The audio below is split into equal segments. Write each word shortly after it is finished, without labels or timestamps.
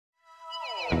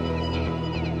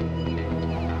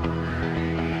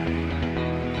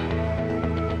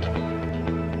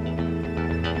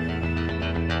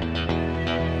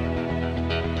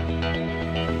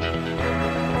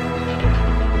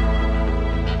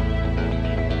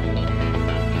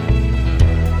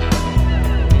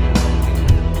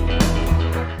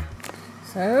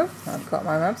got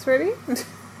my maps ready.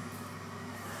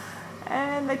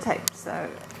 And they taped, so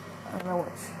I'm going to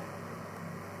watch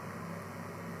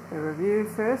the review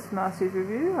first, last year's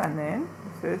review, and then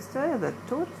the first day of the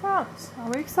Tour de France. Are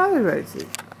we excited, Rosie?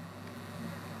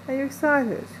 Are you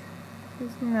excited?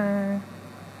 No.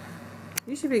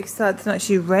 You should be excited. It's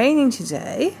actually raining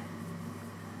today,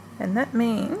 and that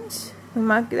means we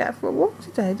might get out for a walk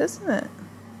today, doesn't it?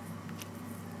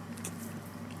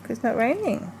 Because it's not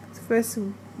raining. It's the first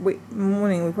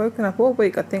morning we've woken up all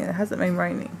week. I think it hasn't been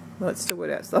raining. Well, it's still wet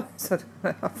outside, so I don't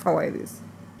know how far away it is.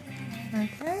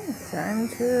 Okay, time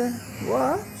to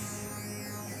watch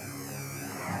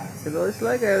the Lewis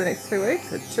logo the next 3 weeks,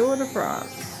 the Tour de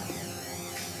France.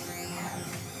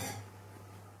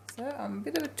 So I'm a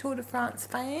bit of a Tour de France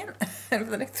fan, and for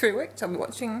the next 3 weeks I'll be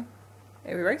watching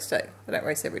every race day. I don't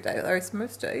race every day, I race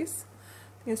most days.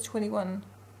 I think it's 21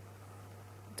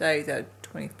 days out of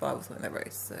 25 or something they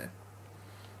race, so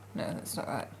no, that's not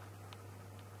right.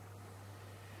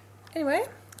 Anyway,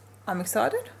 I'm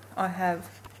excited. I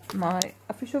have my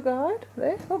official guide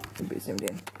there. Oh, a bit zoomed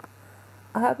in.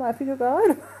 I have my official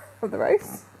guide of the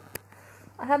race.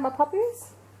 I have my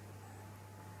puppies.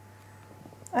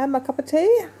 I have my cup of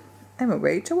tea. And we're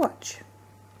ready to watch.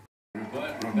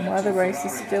 While the race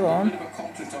is still on,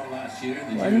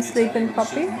 one sleeping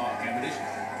puppy.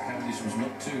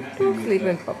 2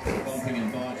 sleeping puppies.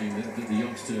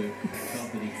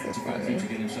 So funny.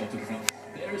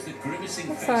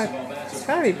 Looks like it's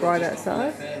going to be bright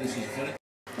outside.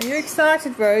 Are you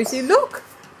excited, Rosie? Look!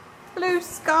 Blue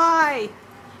sky!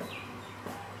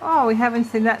 Oh, we haven't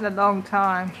seen that in a long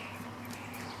time.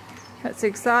 That's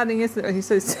exciting, isn't it? He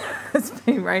says it's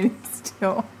been raining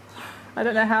still. I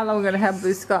don't know how long we're going to have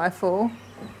blue sky for.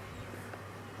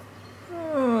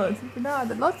 Oh, it's been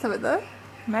lots of it though.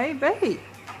 Maybe.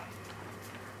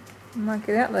 I might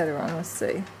get out later on, let's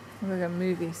see. We've got a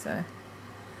movie, so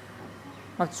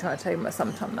I'll have to try to take them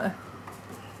sometime though.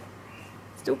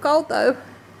 Still cold though.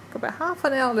 Got about half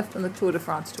an hour left on the Tour de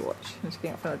France to watch. I'm just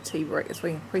getting up on a tea break so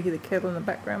we can hear the kettle in the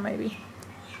background maybe.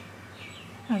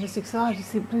 I'm just excited to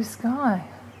see blue sky.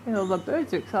 And all the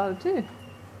birds are excited too.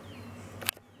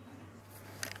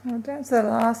 Well, down to the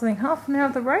last, I think, half an hour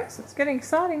of the race. It's getting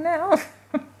exciting now.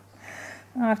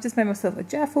 I've just made myself a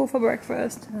jaffle for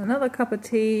breakfast, another cup of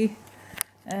tea,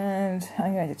 and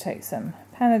I'm going to take some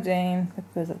Panadine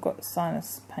because I've got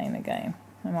sinus pain again.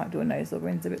 I might do a nasal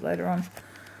rinse a bit later on.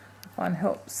 I find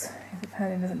helps if the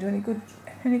Panadine doesn't do any good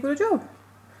a job.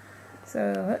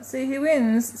 So let's see who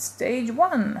wins stage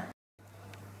 1.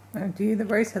 Oh dear, the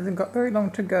race hasn't got very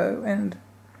long to go, and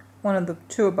one of the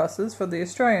tour buses for the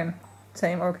Australian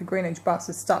team, Orica Greenwich bus,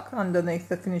 is stuck underneath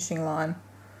the finishing line.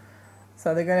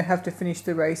 So they're going to have to finish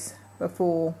the race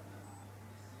before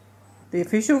the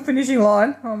official finishing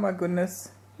line. Oh my goodness.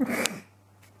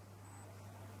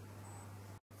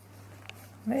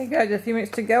 There you go, just a few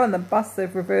minutes to go, and the bus,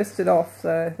 they've reversed it off,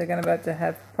 so they're going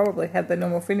to probably have the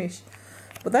normal finish.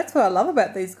 But that's what I love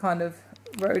about these kind of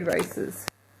road races.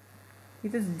 You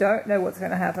just don't know what's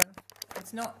going to happen.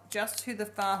 It's not just who the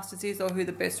fastest is or who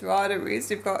the best rider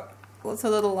is. You've got lots of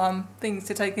little things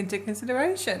to take into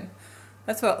consideration.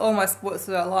 That's what all my sports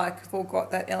that I like have all got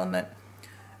that element.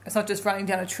 It's not just running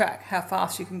down a track, how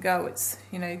fast you can go. It's,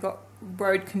 you know, you've got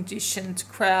road conditions,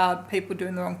 crowd, people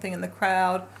doing the wrong thing in the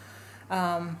crowd.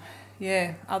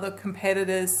 Yeah, other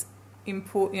competitors,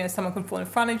 someone can fall in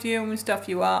front of you and stuff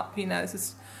you up. You know, it's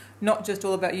just not just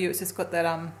all about you. It's just got that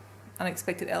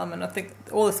unexpected element. I think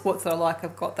all the sports that I like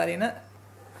have got that in it.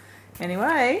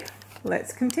 Anyway,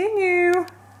 let's continue.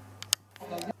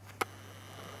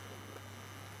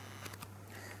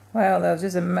 Wow, that was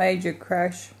just a major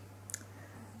crash.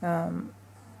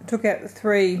 Took out the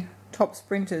 3 top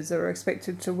sprinters that were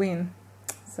expected to win.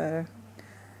 So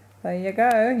there you go.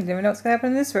 You never know what's going to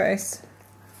happen in this race.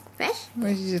 Fresh?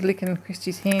 She's just licking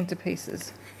Christy's hand to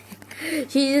pieces.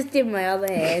 She just did my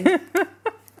other hand.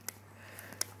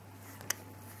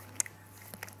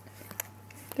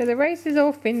 So the race is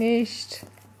all finished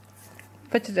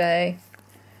for today.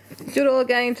 Do it all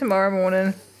again tomorrow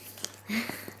morning.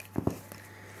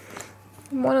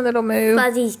 One little move.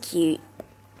 Fuzzy's cute.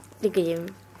 Look at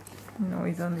him. No,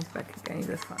 he's on his back again. He's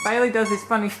just fun. Bailey does this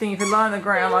funny thing. If you lie on the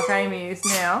ground like Amy is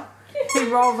now, he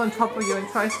rolls on top of you and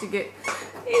tries to get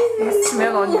the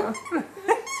smell on you.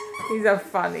 He's a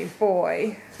funny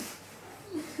boy.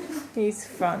 He's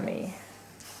funny.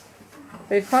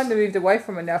 They've kind of moved away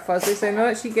from it now, Fuzzy, so you're not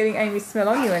actually getting Amy's smell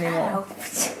on you anymore.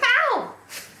 Ow!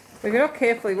 But if you're not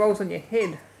careful, he rolls on your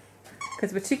head.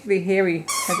 Because particularly hairy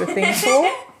has a thing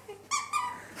for.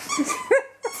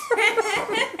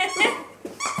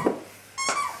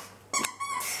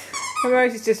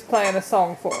 Rosie's just playing a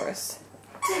song for us.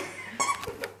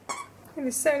 It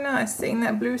is so nice seeing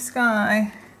that blue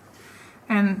sky.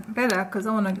 And better because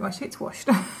I want to get my sheets washed.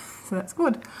 So that's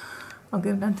good. I'll get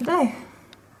them done today.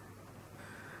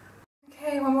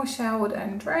 Okay, one more showered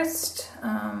and dressed.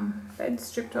 Bed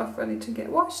stripped off, ready to get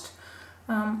washed.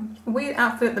 Weird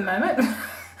outfit at the moment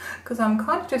because I'm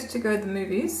kind of dressed to go to the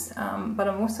movies, but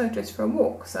I'm also dressed for a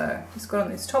walk. So just got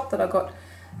on this top that I got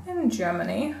in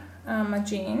Germany. My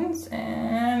jeans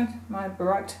and my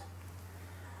bright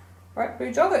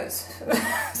blue joggers.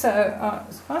 So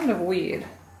it's kind of weird,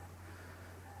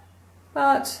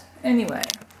 but anyway,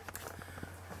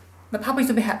 the puppies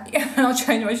will be happy. I'll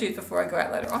change my shoes before I go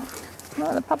out later on.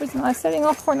 Well, the puppies and I are setting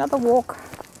off for another walk.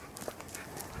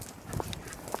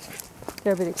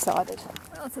 They're a bit excited.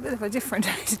 Well, it's a bit of a different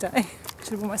day today.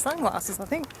 Should have worn my sunglasses, I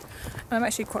think. And I'm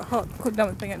actually quite hot. Could have done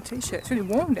with being in a t-shirt. It's really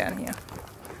warm down here.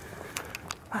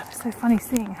 Oh, it's so funny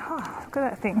seeing. Oh, look at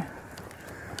that thing. I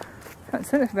haven't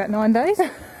seen it for about 9 days.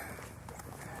 It's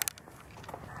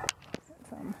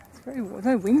very warm. There's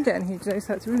no wind down here today,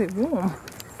 so it's really warm.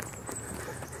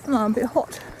 And I'm a bit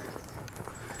hot.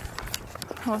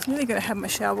 I was nearly going to have my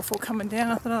shower before coming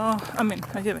down. I thought, oh, I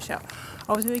did have a shower.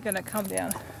 I was really going to come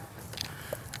down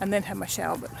and then have my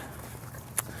shower, but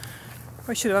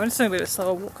I should have. I'm just doing a bit of a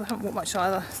slower walk. I haven't walked much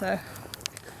either, so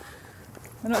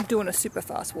I'm not doing a super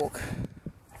fast walk.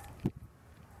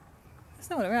 There's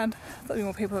no one around. I thought there'd be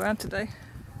more people around today.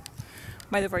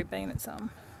 May have already been. It's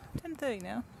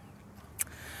 10:30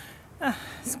 now.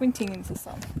 Squinting into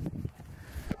sun.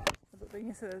 But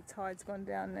the tide's gone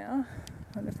down now.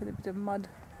 I'm going to put a bit of mud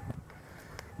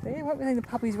there. Won't be letting the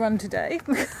puppies run today.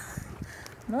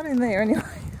 Not in there anyway.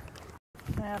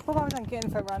 Now, I thought I wasn't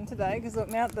getting for a run today because look,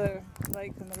 now the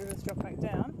lake and the river's dropped back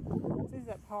down. This is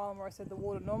that pylon where I said the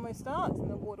water normally starts, and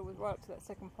the water was right up to that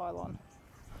second pylon.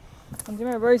 And do you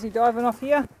remember Rosie diving off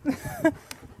here? I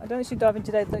don't think she's diving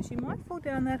today though. She might fall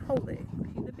down that hole there.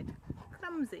 She's a bit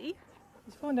clumsy.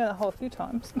 She's fallen down that hole a few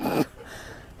times.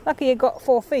 Lucky you got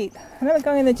 4 feet. I'm not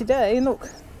going in there today, and look.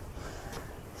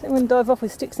 So I'm going to dive off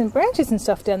with sticks and branches and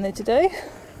stuff down there today.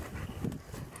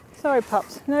 Sorry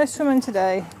pups, no swimming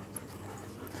today.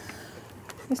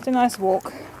 Just a nice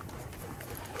walk.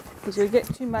 Because you'll get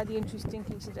too muddy and too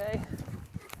stinky today.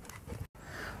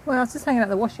 Well, I was just hanging out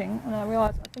the washing and I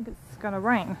realised I think it's going to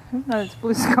rain. Even though it's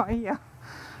blue sky here.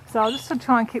 So I'll just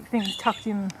try and keep things tucked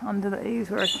in under the eaves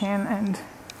where I can, and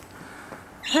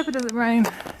hope it doesn't rain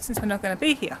since we're not going to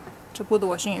be here to put the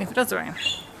washing in if it does rain.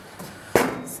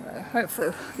 So hopefully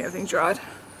we'll get everything dried.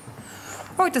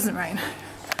 Or it doesn't rain.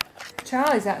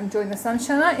 Charlie's out enjoying the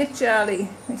sunshine, aren't you, Charlie?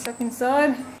 You're stuck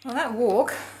inside. Well, that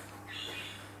walk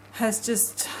has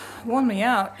just worn me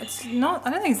out. It's not, I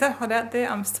don't think it's that hot out there.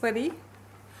 I'm sweaty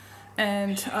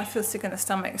and I feel sick in the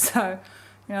stomach. So,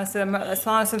 you know, I said I'm at a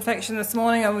sinus infection this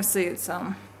morning. Obviously it's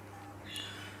my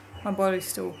body's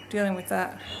still dealing with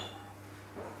that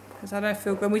because I don't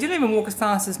feel good. We didn't even walk as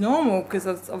fast as normal because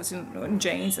I was obviously in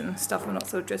jeans and stuff. I'm not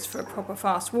sort of dressed for a proper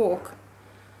fast walk,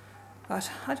 but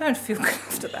I don't feel good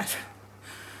after that.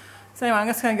 So anyway, I'm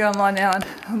just going to go online now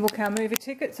and book our movie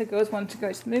tickets. The girls wanted to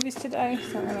go to the movies today,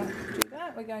 so I'm going to do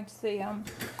that. We're going to see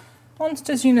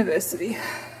Monsters University.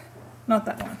 Not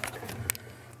that one.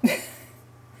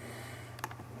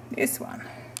 This one.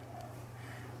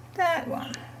 That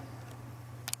one.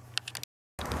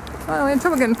 Well, we're in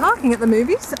trouble getting parking at the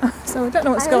movies, so I don't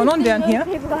know what's going on down here.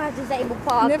 People have disabled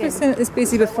parking. Never seen it this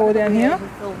busy before down here.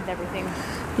 Filmed everything.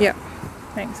 Yep.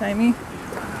 Thanks, Amy.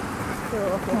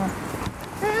 Oh.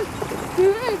 Well, we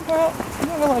don't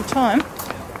have a lot of time,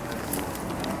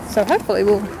 so hopefully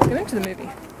we'll get into the movie.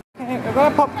 Okay, we've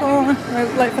got our popcorn. We're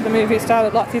late for the movie. It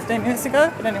started like 15 minutes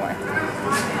ago, but anyway.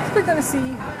 So we're going to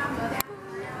see...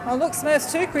 Oh look,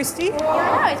 Smurfs too, Christy. Yeah,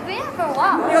 I know, it's been for a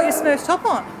while. You got your Smurfs top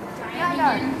on. Yeah, I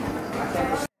know.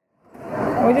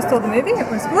 We just saw the movie, it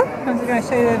was good. I'm just going to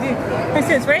show you the view. You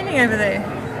see it's raining over there.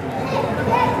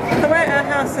 The way our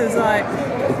house is like...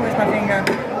 Where's my finger?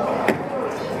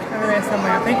 Over there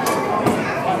somewhere, I think.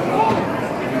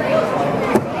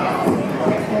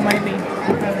 Or maybe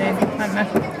over there, I don't know.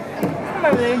 Come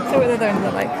over there, see what they're doing to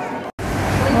the lake.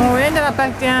 Oh, we ended up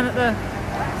back down at the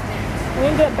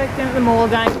mall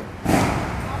again.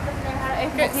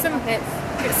 Get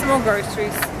some more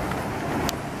groceries.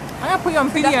 I'm going to put you on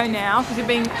video now because you're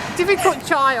being a difficult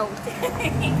child.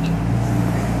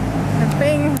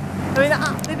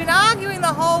 They've been arguing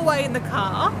the whole way in the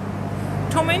car,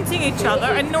 tormenting each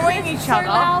other, annoying each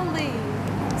other.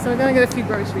 So we're going to get a few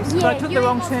groceries. Yeah, I took the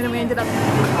wrong turn and we ended up...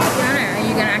 Are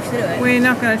you going to actually do it? We're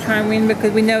not going to try and win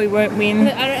because we know we won't win.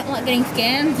 I don't like getting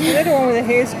scammed. The little one with the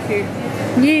hair's cute.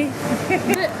 Yeah.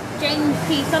 James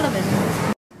P.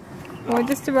 Sullivan. We're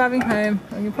just arriving home,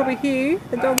 and you'll probably hear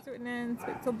the dogs are at Nan's, but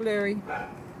it's all blurry,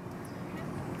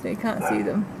 so you can't see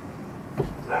them.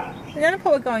 The other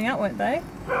part were going out, weren't they?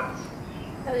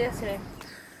 Oh, yesterday.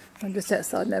 I'm just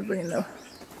outside now bringing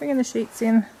the sheets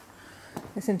in.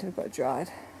 They seem to have got dried.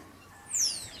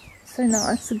 So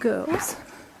nice, the girls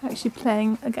are actually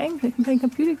playing a game. They can play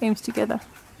computer games together,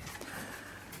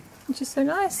 which is so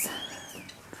nice.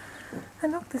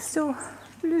 And look, there's still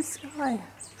blue sky.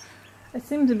 It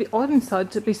seems a bit odd inside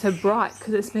to be so bright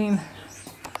because it's been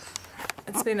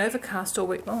overcast all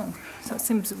week long. So it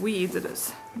seems weird that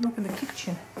it's, look in the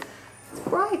kitchen. It's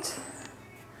bright.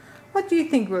 What do you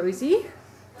think, Rosie?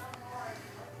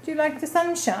 Do you like the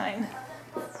sunshine?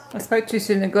 I spoke too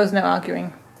soon, the girls now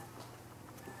arguing.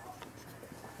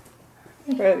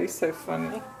 That is so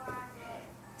funny.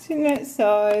 Sitting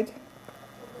outside.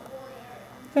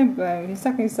 Don't blame me, he's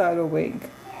stuck inside all week.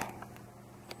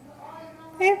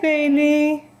 Hey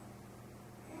Bailey.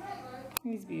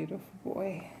 He's a beautiful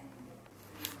boy.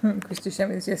 Christy showed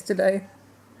me this yesterday.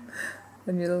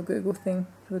 The new little Google thing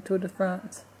for the Tour de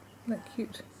France. Isn't that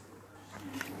cute?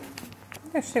 I'm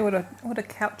going to show you what a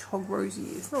couch hog Rosie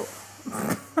is. Look.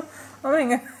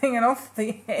 I'm hanging off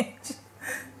the edge.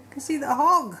 You can see the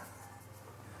hog.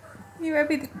 You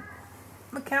rabid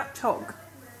the couch hog.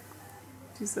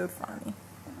 She's so funny.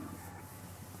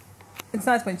 It's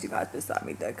nice when she lies beside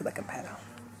me though, because I can pet her.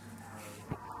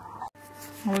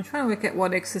 Well, I'm trying to work out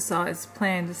what exercise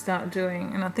plan to start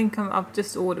doing, and I think I've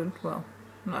just ordered, well,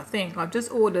 I've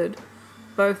just ordered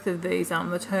both of these,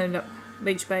 the Turned Up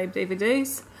Beach Babe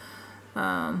DVDs.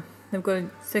 They've got a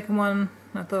second one,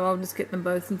 I thought I'll just get them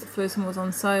both since the first one was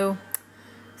on sale.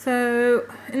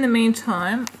 So, in the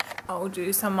meantime, I'll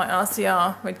do some of my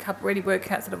RCR ready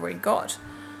workouts that I've already got.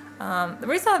 The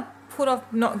reason I put off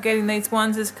not getting these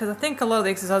ones is because I think a lot of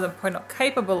the exercises I'm probably not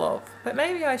capable of, but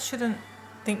maybe I shouldn't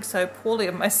think so poorly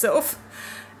of myself,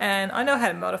 and I know how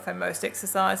to modify most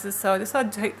exercises, so I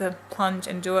decided to take the plunge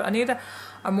and do it. I need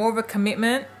a more of a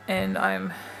commitment, and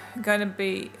I'm going to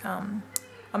be I'm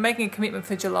making a commitment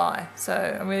for July,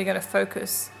 so I'm really going to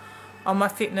focus on my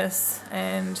fitness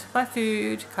and my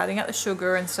food, cutting out the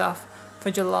sugar and stuff for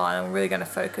July. I'm really going to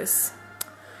focus,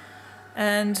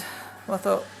 and well, I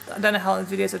thought, I don't know how long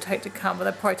these videos will take to come, but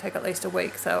they'll probably take at least a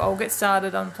week. So I'll get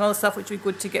started on some other stuff, which would be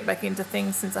good to get back into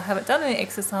things since I haven't done any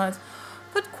exercise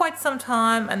for quite some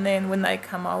time. And then when they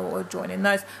come, I will join in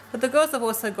those. But the girls have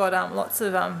also got lots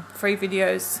of free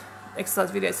videos, exercise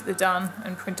videos that they've done,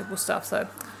 and printable stuff. So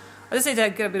I just need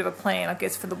to get a bit of a plan, I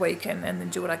guess, for the weekend and then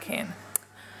do what I can.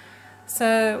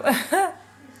 So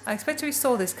I expect to be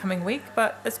sore this coming week,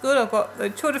 but it's good. I've got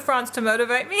the Tour de France to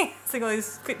motivate me. Seeing all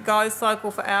these fit guys cycle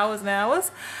for hours and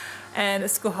hours, and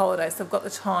it's school holidays, so I've got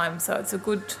the time. So it's a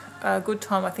good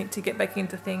time, I think, to get back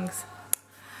into things.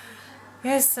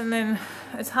 Yes, and then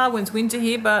it's hard when it's winter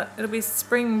here, but it'll be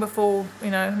spring before,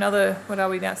 another, what are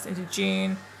we now, it's into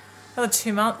June, another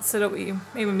 2 months, so it'll be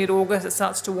even mid-August it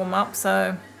starts to warm up,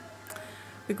 so it'll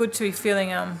be good to be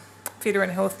feeling fitter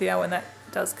and healthier when that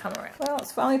does come around. Well,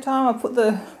 it's finally time. I put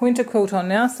the winter quilt on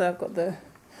now, so I've got the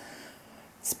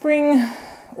spring,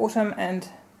 autumn and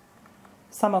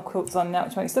summer quilts on now,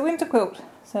 which makes the winter quilt.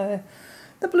 So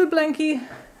the blue blankie,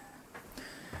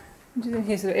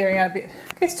 here's sort of airing out a bit.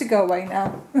 I guess to go away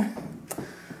now.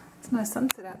 It's a nice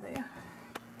sunset out there.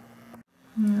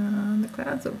 The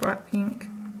clouds are bright pink.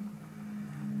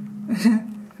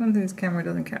 One thing this camera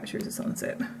doesn't capture is the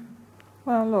sunset.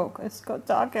 Well, look, it's got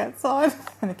dark outside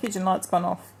and the kitchen light's gone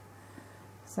off.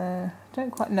 So, I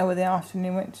don't quite know where the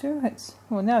afternoon went to. It's,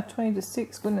 well, now 20 to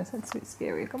 6. Goodness, that's a bit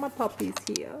scary. I've got my puppies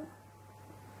here,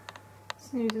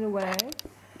 snoozing away.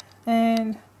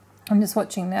 And I'm just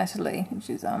watching Natalie, which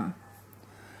is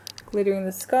Glitter in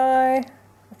the Sky.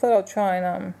 I thought I'd try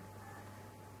and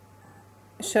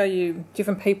show you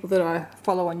different people that I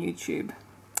follow on YouTube.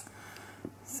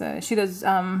 So she does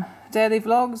daily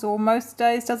vlogs, or most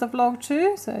days does a vlog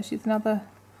too. So she's another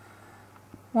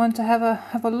one to have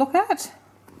a look at.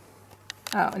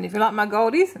 Oh, and if you like my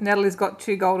goldies, Natalie's got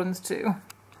 2 Goldens too.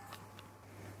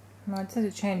 I just had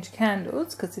to change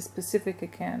candles because this Pacifica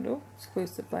candle,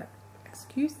 excuse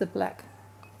the black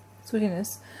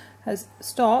sweetiness, has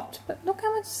stopped. But look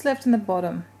how much is left in the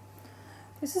bottom.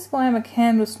 This is why I'm a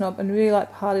candle snob and really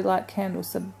like party light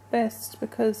candles the best,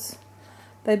 because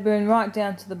they burn right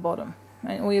down to the bottom,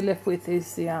 and all you're left with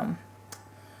is the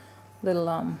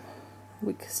little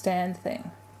wick stand thing,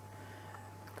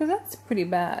 because that's pretty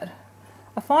bad.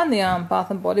 I find the Bath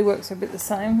and Body Works are a bit the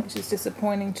same, which is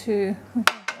disappointing too. I've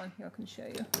got one here I can show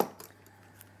you.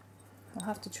 I'll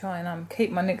have to try and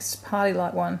keep my next party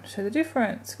light one, show the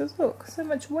difference, because look, so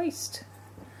much waste.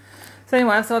 So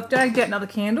anyway, so I've dragged out another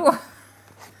candle.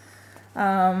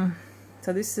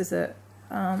 So this is a,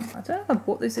 I don't know if I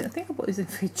bought this in, I think I bought this in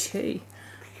Fiji.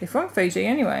 They're from Fiji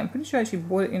anyway, I'm pretty sure I actually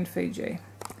bought it in Fiji.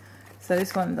 So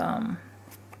this one's, oh,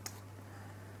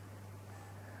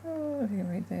 what do you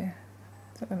read there?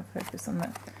 It's not going to focus on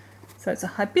that. So it's a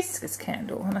hibiscus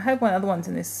candle, and I had one other ones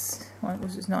in this one,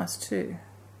 which is nice too.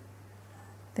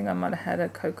 I think I might have had a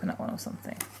coconut one or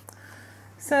something.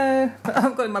 So, but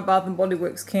I've got my Bath and Body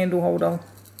Works candle holder,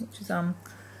 which is a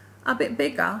bit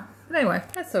bigger. But anyway,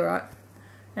 that's alright.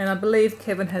 And I believe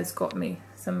Kevin has got me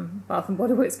some Bath and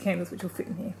Body Works candles which will fit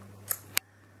in here.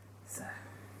 So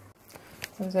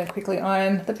I'm just going to quickly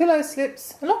iron the pillow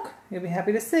slips. And look, you'll be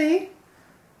happy to see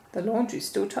the laundry's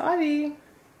still tidy.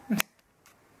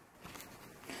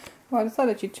 Well, I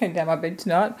decided to turn down my bed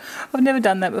tonight. I've never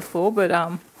done that before, but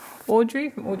Audrey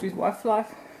from Audrey's Wife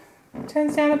Life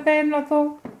turns down a bed, and I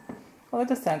thought, well, that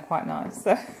does sound quite nice.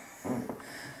 So,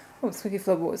 oh, squeaky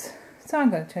floorboards. So I'm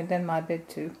going to turn down my bed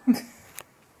too.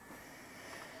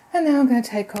 And now I'm going to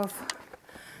take off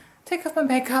my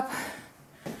makeup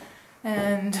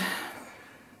and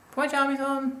put my jammies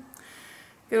on,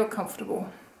 get all comfortable,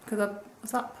 because I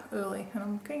was up early and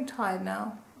I'm getting tired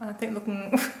now. And I think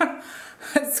looking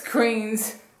at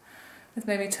screens has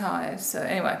made me tired. So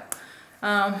anyway,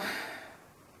 Amy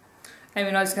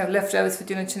and I just have leftovers for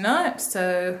dinner tonight,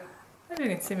 so maybe you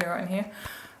can see me right in here.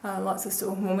 Lights are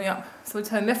still warming up. So we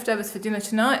had leftovers for dinner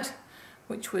tonight,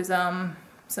 which was some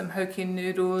Hokkien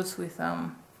noodles with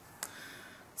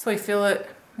soy fillet,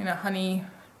 honey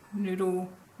noodle,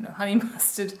 honey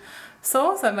mustard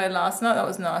sauce I made last night. That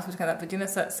was nice. We had that for dinner,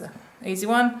 so that's an easy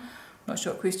one. Not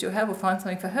sure what Christy will have. We'll find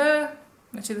something for her.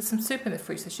 Actually, there's some soup in the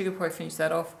fridge, so she could probably finish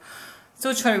that off.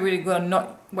 Still trying to be really good on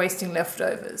not wasting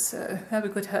leftovers, so that'll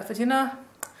be good to have for dinner.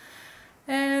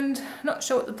 And not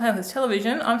sure what the plan for this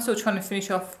television. I'm still trying to finish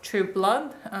off True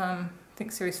Blood. I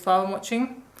think series 5 I'm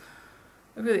watching.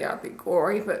 They really are a bit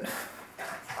gory, but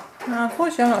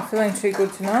unfortunately I'm not feeling too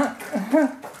good tonight.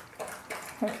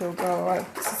 Hopefully it'll go alright.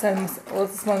 This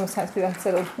one was to be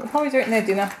unsettled. We'll probably do it in their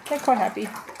dinner. They're quite happy.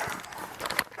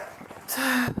 So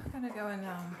I'm going to go and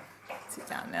sit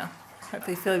down now.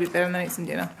 Hopefully feel a bit better and then eat some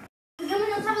dinner.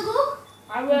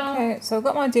 I will. Okay, so I've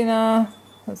got my dinner.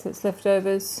 That's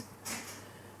leftovers.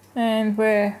 And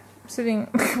we're sitting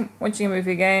watching a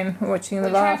movie again. We're watching the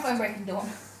last. Trying to find Breaking Dawn.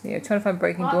 Yeah, trying to find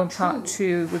Breaking Dawn Part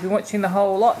 2. We've been watching the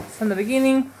whole lot from the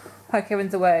beginning. While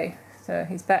Kevin's away. So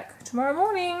he's back tomorrow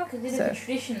morning. Because this is a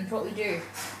tradition, it's what we do.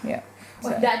 Yeah.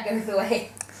 When Dad goes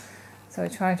away. So we're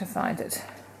trying to find it.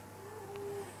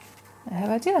 And have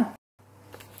our dinner.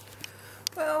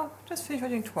 Well, just finished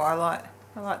watching Twilight.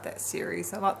 I like that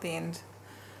series. I like the end.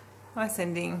 Nice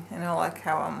ending. And I like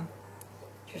how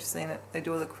you've seen it. They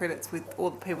do all the credits with all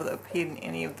the people that appeared in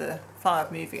any of the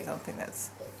 5 movies. I think that's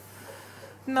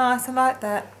nice. I like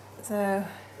that. So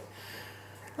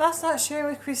last night sharing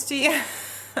with Christy.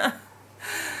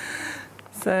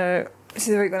 So she's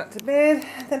already gone up to bed.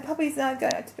 Then Puppy's not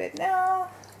going up to bed now.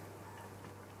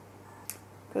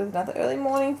 Because another early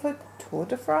morning for Tour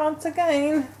de France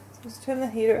again. So just turn the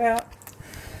heater out.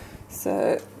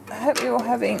 So I hope you're all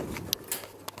having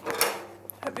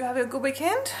a good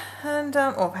weekend, and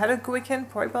or had a good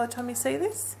weekend probably by the time you see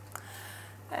this.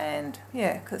 And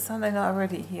yeah, because Sunday night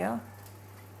already here.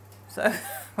 So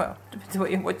well, depends on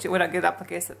what you watch it when I get up. I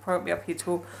guess it'll probably be up here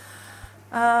till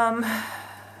I'll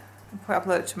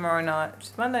probably upload it tomorrow night, which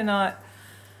is Monday night,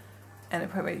 and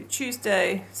it'll probably be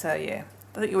Tuesday. So yeah,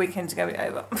 I think your weekend's going to be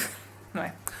over.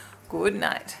 Anyway, good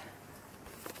night.